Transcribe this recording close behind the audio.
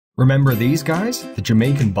Remember these guys, the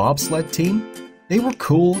Jamaican bobsled team? They were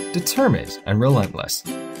cool, determined, and relentless.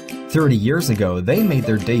 30 years ago, they made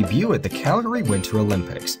their debut at the Calgary Winter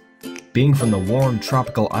Olympics. Being from the warm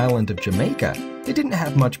tropical island of Jamaica, they didn't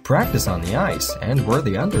have much practice on the ice and were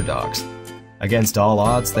the underdogs. Against all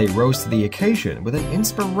odds, they rose to the occasion with an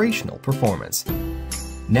inspirational performance.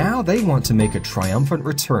 Now they want to make a triumphant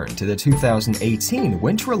return to the 2018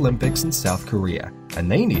 Winter Olympics in South Korea,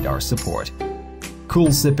 and they need our support.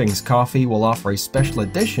 Cool Sippings Coffee will offer a special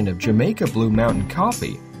edition of Jamaica Blue Mountain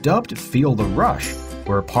Coffee, dubbed Feel the Rush,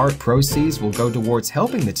 where part proceeds will go towards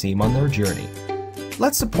helping the team on their journey.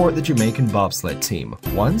 Let's support the Jamaican bobsled team,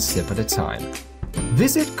 one sip at a time.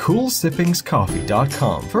 Visit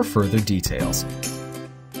CoolSippingsCoffee.com for further details.